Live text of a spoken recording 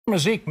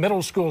Meyzeek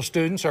Middle School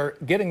students are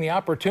getting the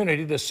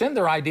opportunity to send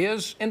their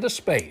ideas into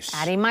space.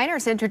 Addie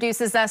Miners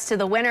introduces us to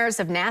the winners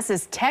of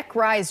NASA's Tech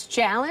Rise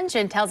Challenge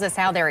and tells us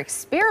how their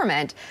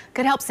experiment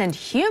could help send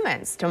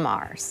humans to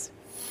Mars.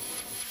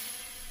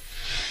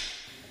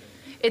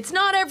 It's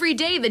not every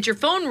day that your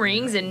phone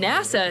rings and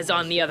NASA is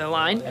on the other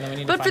line.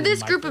 But for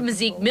this group of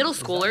Myzeek Middle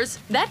Schoolers,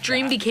 that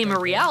dream became a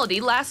reality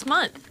last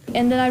month.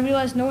 And then I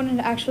realized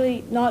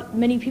not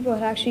many people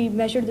had actually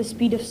measured the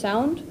speed of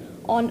sound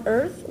on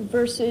Earth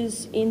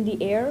versus in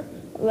the air,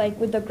 like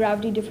with the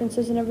gravity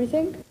differences and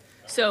everything.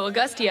 So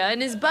Augustia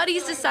and his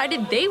buddies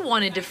decided they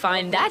wanted to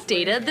find that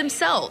data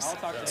themselves.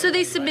 So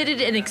they submitted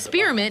an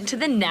experiment to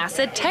the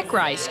NASA Tech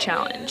Rise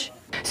Challenge.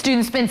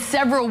 Students spent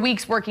several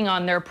weeks working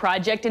on their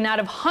project, and out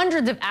of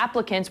hundreds of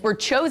applicants were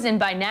chosen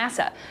by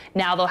NASA.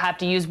 Now they'll have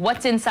to use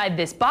what's inside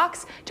this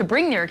box to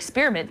bring their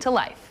experiment to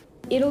life.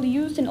 It'll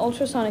use an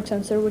ultrasonic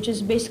sensor, which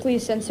is basically a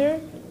sensor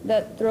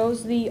that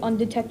throws the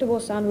undetectable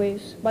sound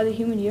waves by the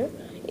human ear.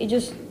 It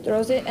just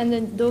throws it, and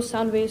then those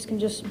sound waves can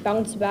just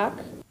bounce back.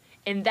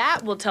 And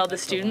that will tell the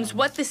students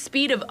what the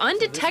speed of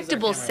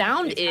undetectable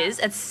sound is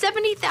at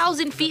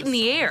 70,000 feet in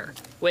the air,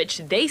 which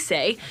they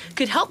say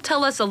could help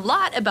tell us a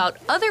lot about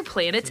other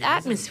planets'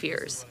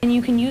 atmospheres. And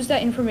you can use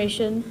that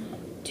information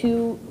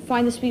to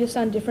find the speed of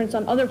sound difference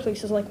on other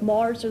places like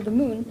Mars or the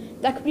Moon.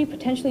 That could be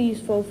potentially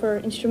useful for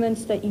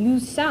instruments that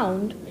use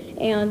sound,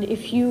 and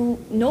if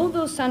you know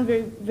those sound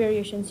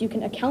variations, you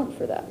can account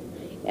for that.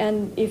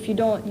 And if you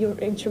don't, your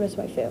instruments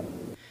might fail.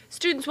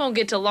 Students won't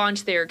get to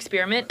launch their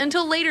experiment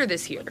until later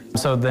this year.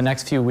 So the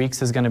next few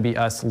weeks is going to be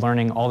us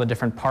learning all the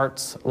different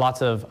parts,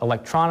 lots of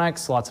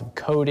electronics, lots of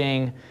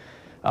coding,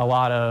 a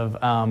lot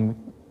of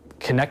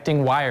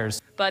connecting wires.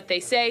 But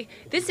they say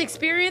this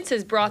experience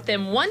has brought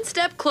them one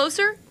step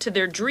closer to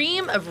their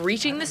dream of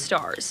reaching the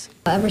stars.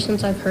 Ever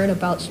since I've heard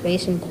about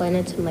space and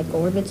planets and like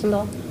orbits and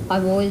all,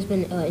 I've always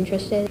been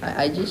interested.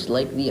 I just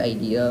like the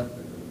idea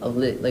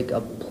of it, like a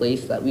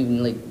place that we've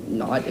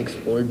not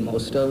explored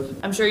most of.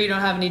 I'm sure you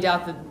don't have any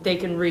doubt that they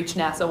can reach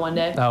NASA one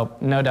day. Oh,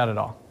 no doubt at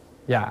all.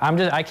 Yeah,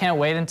 I can't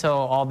wait until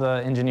all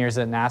the engineers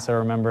at NASA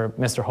remember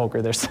Mr.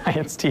 Holker, their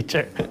science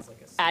teacher.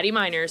 Addie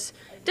Miners,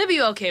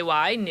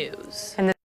 WLKY News.